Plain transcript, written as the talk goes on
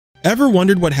Ever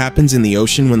wondered what happens in the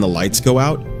ocean when the lights go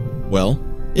out? Well,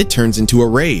 it turns into a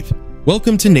rave.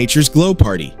 Welcome to nature's glow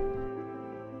party.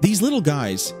 These little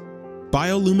guys,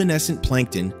 bioluminescent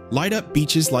plankton, light up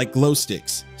beaches like glow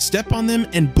sticks. Step on them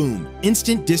and boom,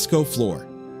 instant disco floor.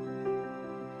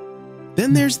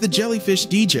 Then there's the jellyfish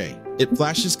DJ. It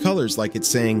flashes colors like it's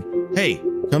saying, "Hey,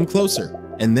 come closer,"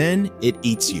 and then it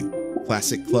eats you.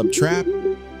 Classic club trap.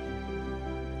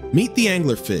 Meet the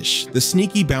anglerfish, the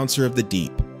sneaky bouncer of the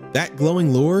deep. That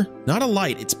glowing lure, not a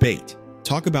light, it's bait.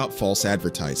 Talk about false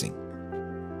advertising.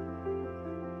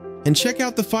 And check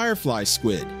out the firefly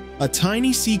squid, a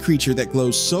tiny sea creature that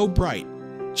glows so bright,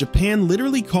 Japan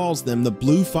literally calls them the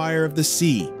blue fire of the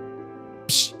sea.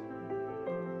 Psh.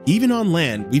 Even on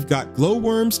land, we've got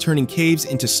glowworms turning caves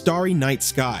into starry night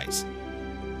skies.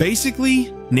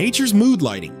 Basically, nature's mood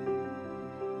lighting.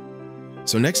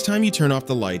 So next time you turn off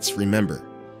the lights, remember,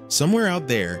 somewhere out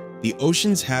there, the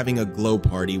ocean's having a glow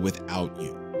party without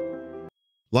you.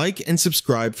 Like and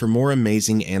subscribe for more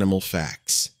amazing animal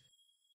facts.